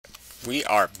We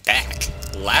are back.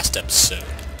 Last episode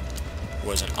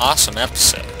was an awesome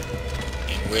episode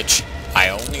in which I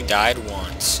only died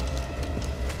once.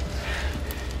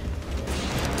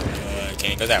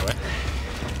 Can't go that way.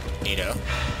 Neato.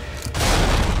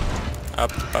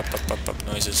 Up,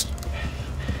 noises.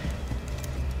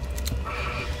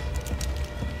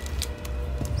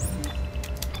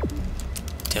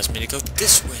 Tells me to go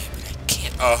this way, but I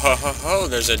can't. Oh, ho, ho, ho,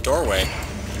 there's a doorway.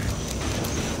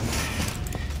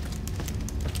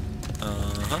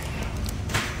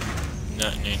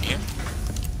 Nothing in here.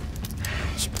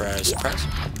 Surprise, surprise.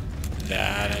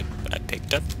 That I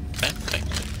picked up. That thing.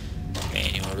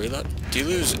 Manual reload. Do you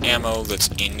lose ammo that's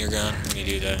in your gun when you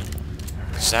do that?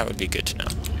 Because that would be good to know.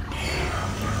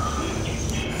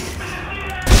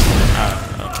 Oh,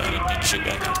 okay, I didn't need to shoot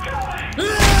back.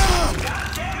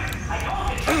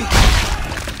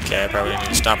 Okay, I probably didn't need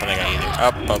to stomp on that guy either.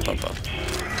 Up.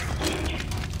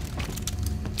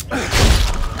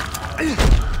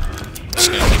 Just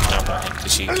gonna keep stomping on him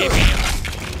because he gave me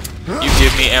ammo. You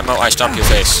give me ammo, I stomp your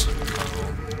face.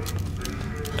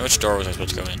 Now, which door was I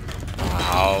supposed to go in?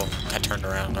 Oh, I turned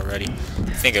around already.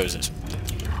 I think it was this one.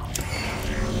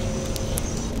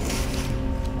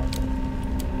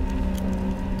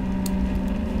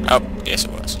 Oh, yes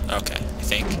it was. Okay, I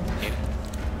think.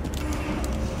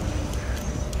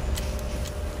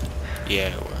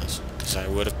 Yeah, it was. Because I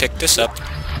would have picked this up.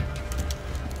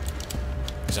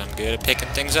 Because I'm good at picking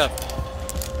things up.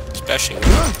 Especially with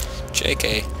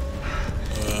JK.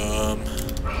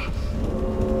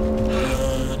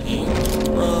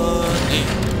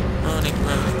 Running.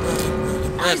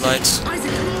 Red lights.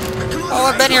 Oh,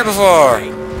 I've been here before!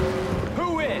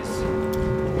 Who is?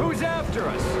 Who's after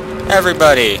us?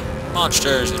 Everybody!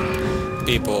 Monsters and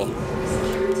people.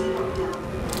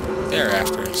 They're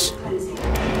after us.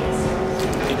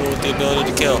 People with the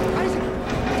ability to kill.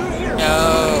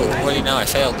 No! What do you know? I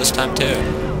failed this time too.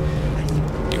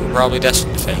 You were probably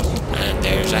destined to fail. And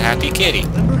there's a happy kitty.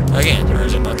 Again,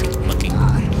 there's a monkey.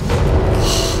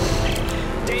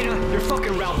 Dana, your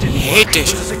fucking route didn't I hate work.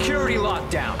 this. There's a security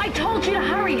lockdown. I told you to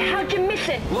hurry. How'd you miss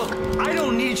it? Look, I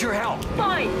don't need your help.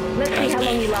 Fine. Let's see how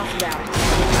long you last about it.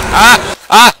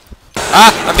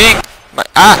 I'm being...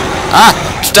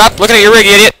 Stop looking at your rig,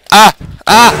 you idiot!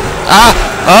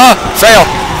 Fail!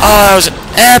 Oh, that was an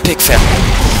epic fail.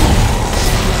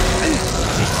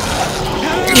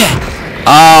 Yeah.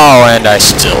 Oh, and I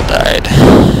still died.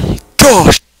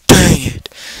 Gosh dang it.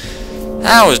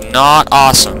 That was not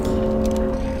awesome.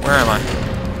 Where am I?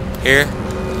 Here?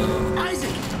 Isaac,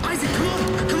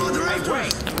 come on, they're after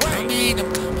us. I'm coming.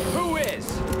 Who is?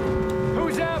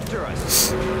 Who's after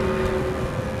us?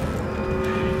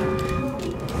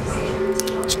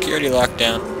 Security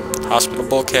lockdown. Hospital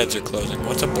bulkheads are closing.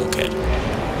 What's a bulkhead?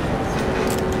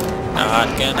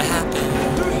 Not gonna happen.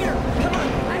 They're here. Come on,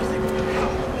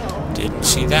 Isaac. Didn't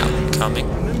see that one coming.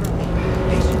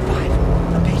 Patient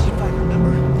 5. Patient 5,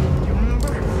 remember? Do you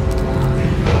remember?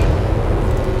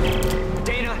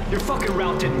 Dana, your fucking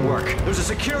route didn't work. There's a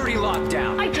security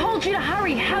lockdown. I told you to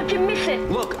hurry. How'd you miss it?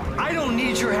 Look, I don't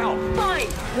need your help. Fine.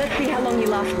 Let's see how long you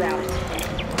last about it.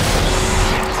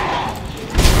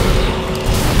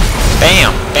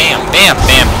 Bam! Bam! Bam!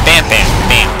 Bam! Bam! Bam!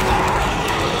 Bam!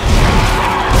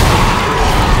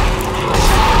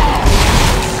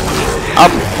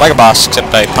 Up like a boss,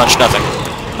 except I punched nothing.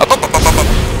 Up. Oh,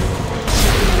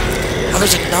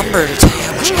 there's a number to tell you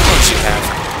how much ammo you have.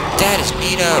 That is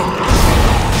neato.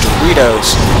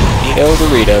 Doritos. Neato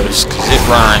Doritos, because it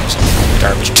rhymes.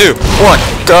 Garbage. 2, 1,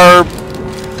 garb.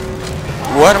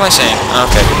 What am I saying?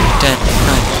 Okay. 10,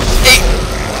 9, 8.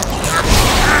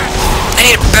 I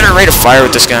need a better rate of fire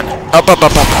with this gun. Up.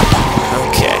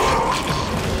 Okay.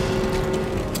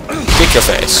 Kick your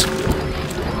face.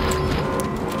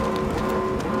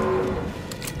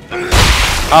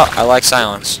 Oh, I like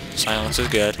silence. Silence is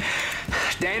good.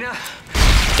 Dana?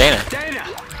 Dana. Dana!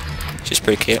 She's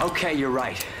pretty cute. Okay, you're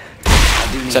right.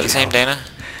 Is that the same Dana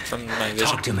from my vision?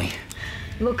 Talk to me.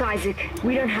 Look, Isaac,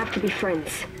 we don't have to be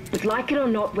friends. But like it or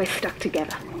not, we're stuck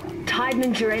together.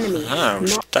 Tideman's your enemy. Oh, we're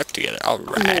not stuck together.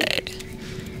 Alright.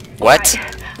 What?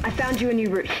 Right. I found you a new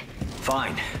route.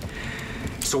 Fine.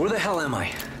 So where the hell am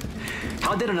I?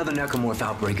 How did another necromorph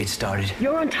outbreak get started?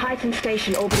 You're on Titan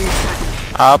Station orbiting Titan.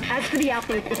 Up. As for the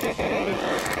outbreak...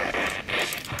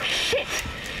 Shit!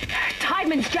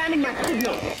 Tideman's jamming my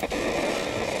signal.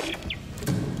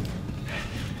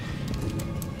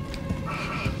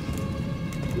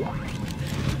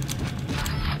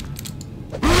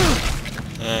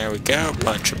 There we go.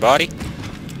 Punch your body.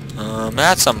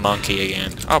 That's a monkey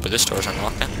again. Oh, but this door's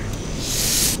unlocked now.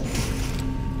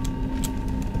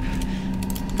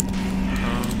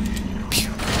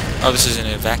 Oh, this is an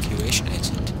evacuation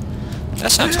exit.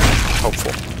 That sounds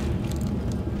hopeful.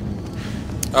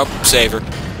 Oh, saver.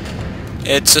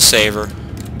 It's a saver.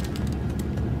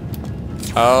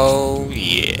 Oh,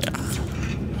 yeah.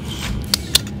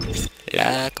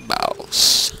 Like a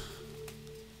boss.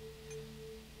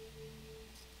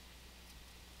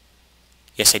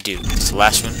 Yes, I do. This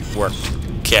last one worked.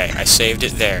 Okay, I saved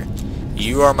it there.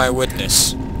 You are my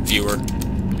witness, viewer.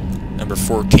 Number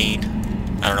 14.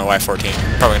 I don't know why 14.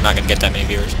 Probably not gonna get that many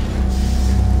viewers.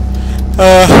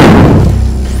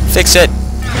 Fix it.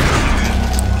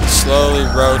 Slowly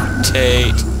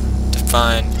rotate to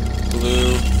find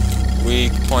blue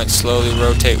weak point. Slowly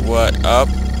rotate what? Up,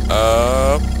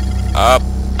 up, up.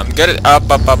 I'm good at up,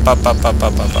 up, up, up, up, up,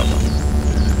 up, up, up.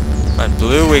 Find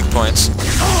blue weak points.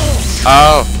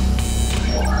 Oh.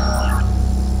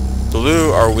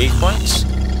 Blue are weak points?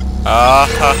 Ah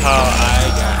ha ha, I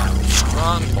got a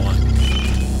strong point.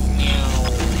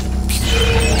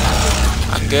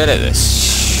 I'm good at this.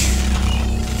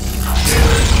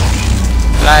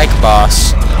 Like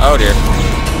boss. Oh dear.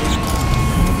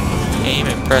 Aim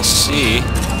and press C.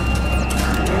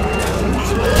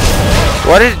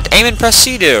 What did aim and press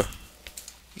C do?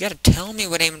 You gotta tell me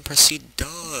what aim and press C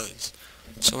does,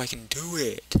 so I can do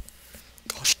it.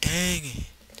 Gosh dang it.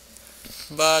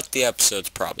 But the episode's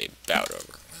probably about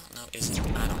over. Well, no, is it?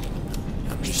 I don't even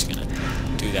know. I'm just gonna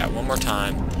do that one more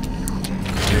time.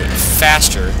 Do it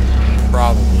faster,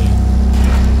 probably.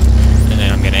 And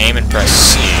then I'm gonna aim and press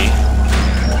C.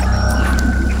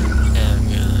 And I'm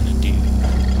gonna do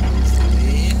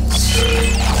this.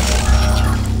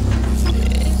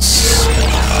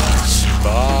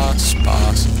 Boss.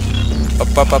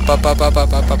 Up, up, up, up, up, up, up,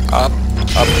 up, up, up, up.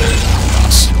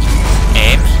 Boss.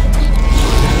 Aim.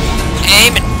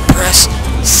 Aim and press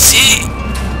C.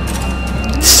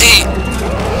 C.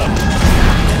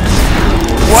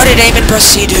 What did aim and press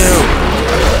C do?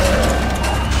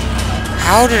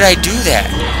 How did I do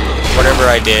that? Whatever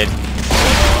I did.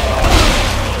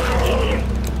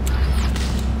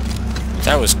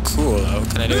 That was cool though.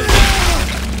 Can I do it again?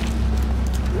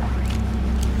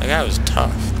 That guy was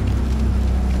tough.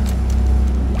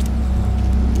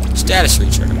 Status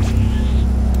recharge.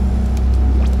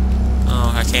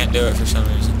 Oh, I can't do it for some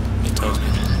reason. It tells me.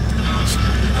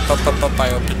 Up, up, up,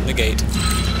 I opened the gate.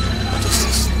 What is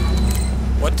this?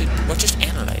 What just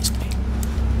analyzed me?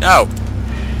 No!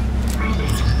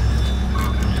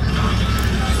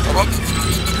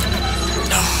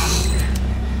 No!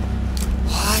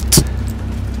 What?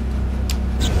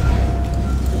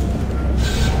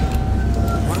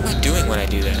 What am I doing when I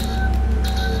do that?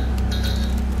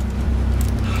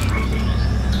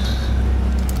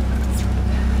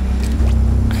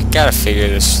 Gotta figure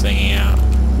this thing out.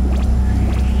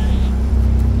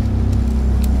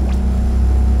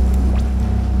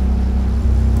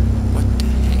 What the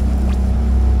heck?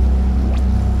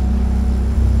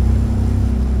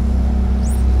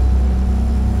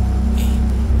 Aim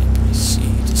and press C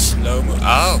to slow move.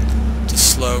 Oh, to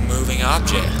slow moving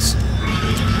objects.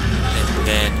 And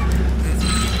then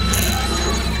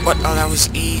what? Oh, that was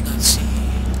E, not C.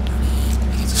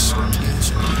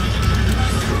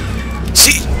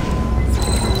 C.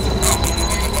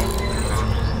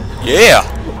 Yeah!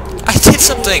 I did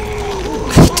something! I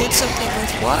did something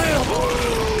worthwhile!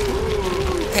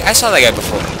 Hey, I saw that guy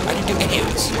before. I didn't do any of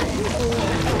this.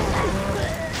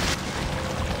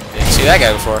 Didn't see that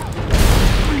guy before.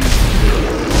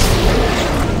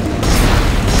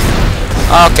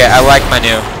 Okay, I like my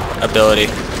new ability.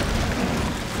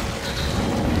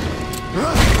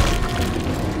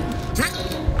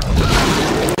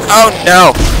 Oh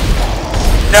no!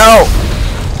 No!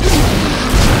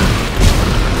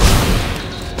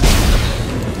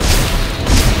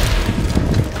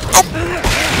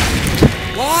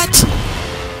 What?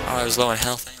 Oh, I was low on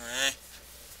health anyway.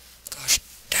 Gosh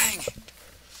dang it.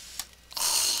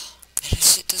 Oh,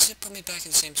 does it put me back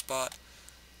in the same spot?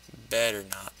 Better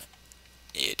not.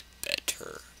 It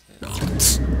better not. I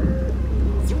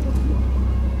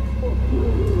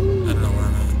don't know where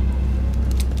I'm at.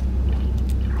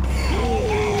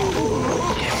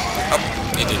 Oh,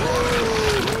 it did.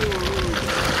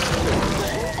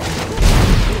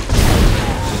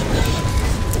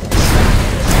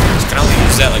 Can I only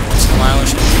use that like once in a while or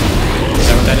something? Is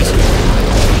that what that is?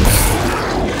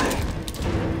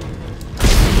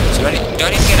 So do I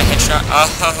need to get a headshot? Oh,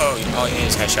 all you need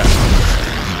is headshot.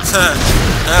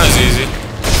 That was easy.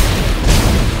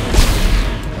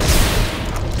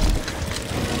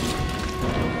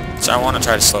 So I want to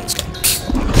try to slow this guy.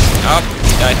 Oh,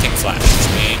 I think flash, which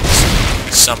means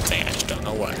something. I just don't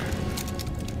know what.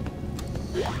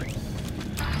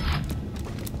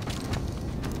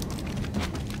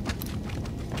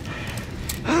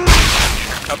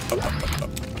 Up.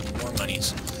 More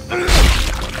monies.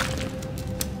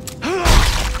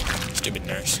 Stupid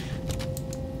nurse.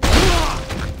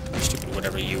 Stupid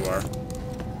whatever you are.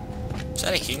 Was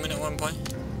that a human at one point?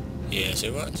 Yes,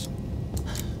 it was.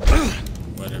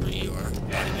 Whatever you are.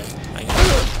 I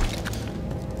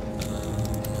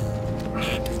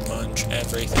need to punch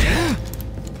everything.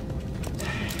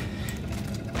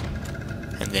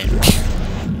 And then...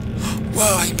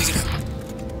 Whoa, I can pick it up.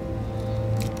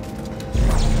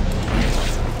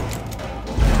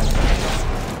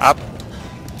 Up.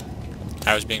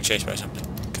 I was being chased by something.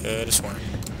 Could have sworn.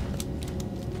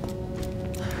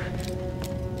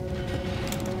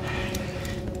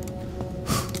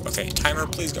 Okay, timer,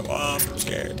 please go off. I'm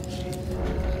scared.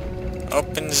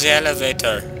 Open the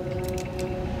elevator.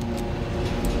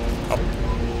 Oh,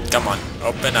 come on,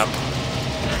 open up.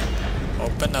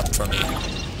 Open up for me.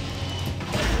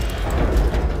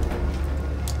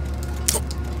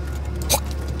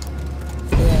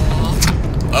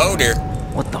 Oh dear.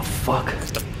 What the fuck?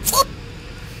 What the fuck?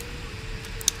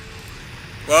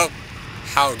 Well,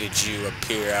 how did you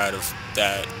appear out of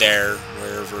that there,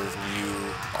 wherever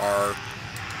you are?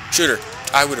 Shoot her.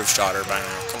 I would have shot her by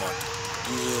now. Come on.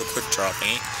 Do a little quick draw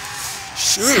thingy.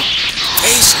 Shoot her.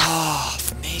 Face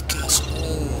off. Make us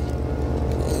whole.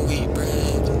 Whole wheat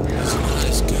bread is not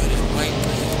as good as white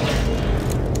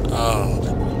bread. Oh.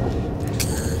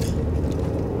 Good.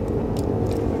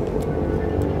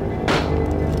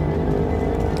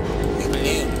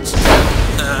 Balloons.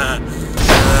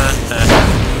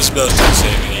 I'm supposed to be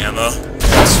saving ammo.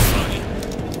 That's funny.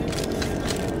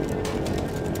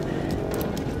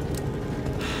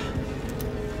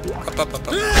 Up.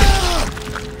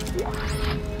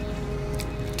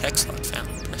 Text log found.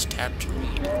 Press tab to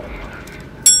read.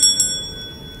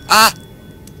 Ah!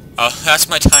 Oh, that's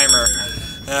my timer.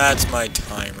 That's my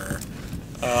timer.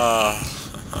 Oh.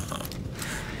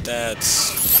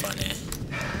 That's funny.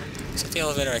 Is that the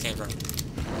elevator I came from?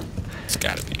 It's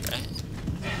gotta be, right?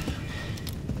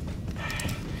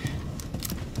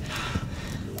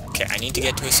 Okay, I need to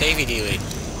get to a savey dealie.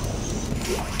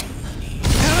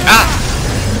 Ah!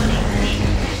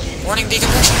 Warning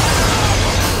decompression.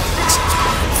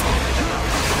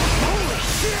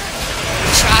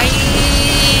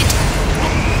 Shite!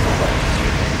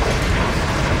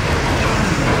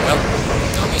 Well,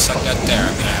 don't be sucked out there.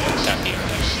 I'm gonna have to tap you on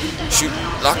there. Shoot.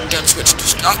 Lockdown switch to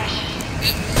stop.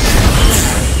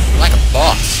 Like a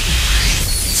boss.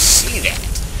 See that?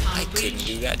 I couldn't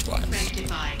do that twice.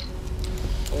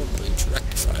 Toll bridge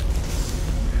rectified.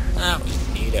 That was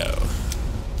neato.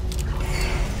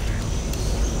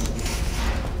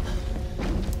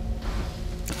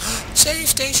 Save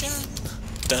station.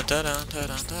 Dun, dun, dun, dun, dun,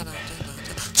 dun, dun,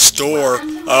 dun. Store.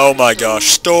 Oh my gosh.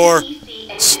 Store.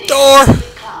 Store.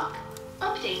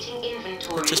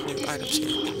 Purchase new items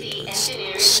here.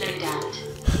 Save.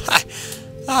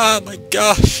 Oh my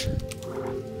gosh.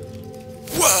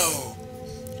 Whoa.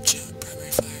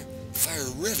 Primary fire. Fire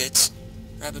rivets.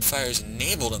 Rapid fire is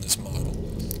enabled on this model.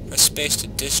 A space to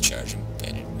discharge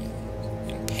embedded.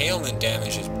 Impalement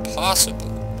damage is possible.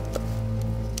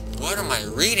 What am I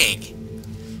reading?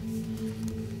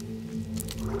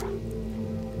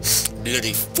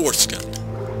 Bloody force gun.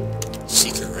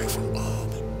 Secret rifle. Oh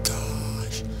my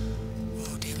gosh.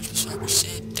 Oh, damage was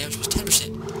 5%. Damage was 10%.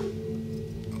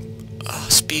 Oh,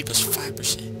 speed was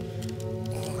 5%.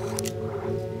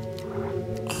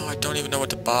 Oh, I don't even know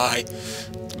what to buy.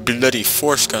 Bloody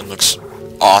force gun looks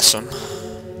awesome.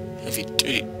 Heavy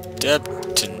duty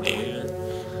detonator.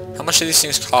 How much do these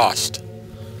things cost?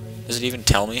 Does it even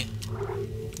tell me?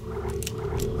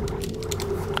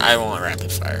 I want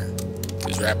rapid fire.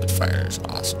 Because rapid fire is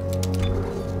awesome.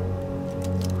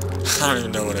 I don't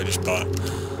even know what I just bought.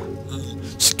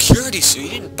 Security suit? You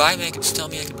didn't buy me, I could tell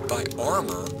me I could buy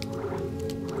armor.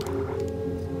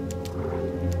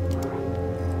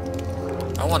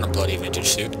 I want a bloody vintage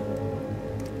suit.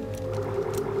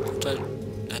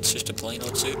 That's just a plain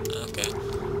old suit? Okay.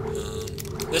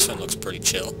 This one looks pretty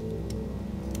chill.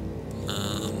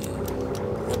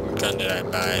 What gun did I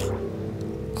buy?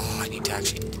 Oh, I need to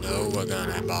actually know what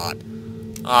gun I bought.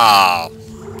 Oh.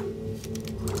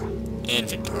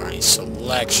 Inventory.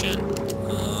 Selection.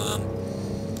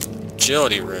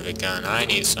 Agility rivet gun. I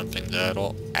need something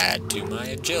that'll add to my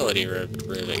agility rivet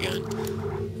gun.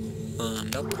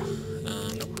 Nope.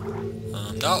 Nope.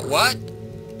 No, what?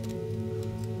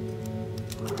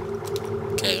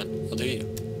 Okay then, I'll do you.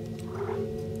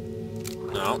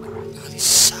 No. Oh, these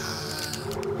suck.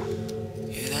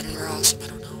 Yeah, that are awesome. I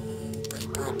don't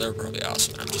know. They're probably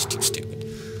awesome. I'm just too stupid.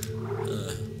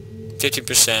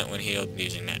 50% when healed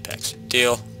using med packs.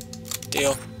 Deal.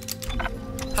 Deal.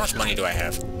 How much money do I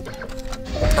have?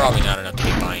 Probably not enough to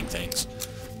be buying things.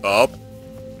 Oh.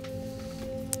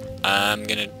 I'm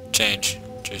gonna change.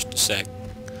 Just a sec.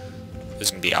 This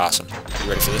is gonna be awesome. You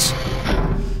ready for this?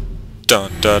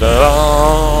 Dun da da da!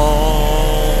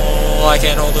 I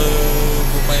can't hold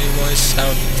my voice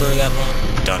out for that long.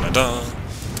 Dun da da!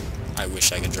 I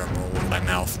wish I could drum roll with my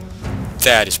mouth.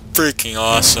 That is freaking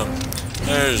awesome.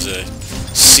 There's a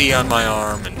C on my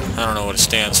arm, and I don't know what it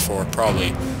stands for.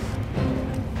 Probably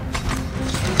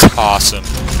awesome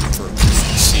for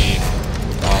C.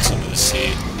 Awesome with a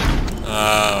C.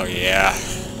 Oh yeah.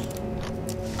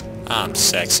 I'm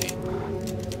sexy.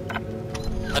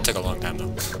 That took a long time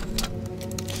though.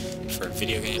 For a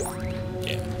video game?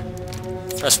 Yeah.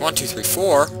 Press 1, 2, 3,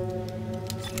 4.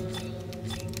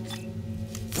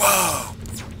 Whoa!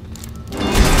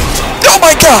 Oh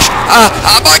my gosh!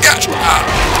 Oh my gosh!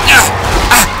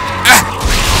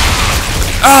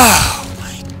 Oh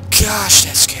my gosh,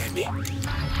 that scared me.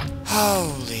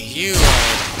 Holy, you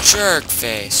are a jerk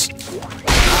face.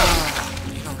 Oh,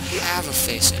 you don't have a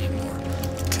face anymore.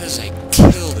 Because I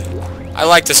killed it. I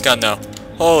like this gun though.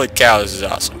 Holy cow, this is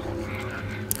awesome.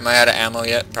 Am I out of ammo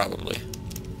yet? Probably.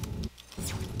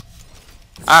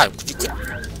 Ah, you quit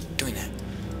doing that.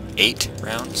 8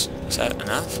 rounds? Is that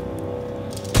enough?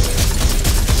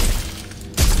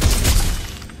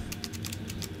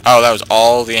 Oh, that was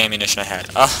all the ammunition I had.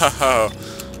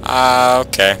 Oh,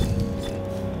 okay.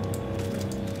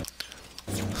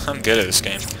 I'm good at this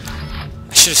game.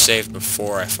 I should have saved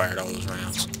before I fired all those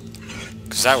rounds.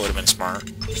 Because that would have been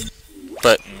smart.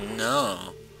 But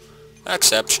no.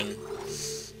 Exception.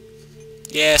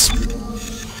 Yes.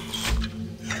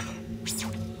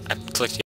 I clicked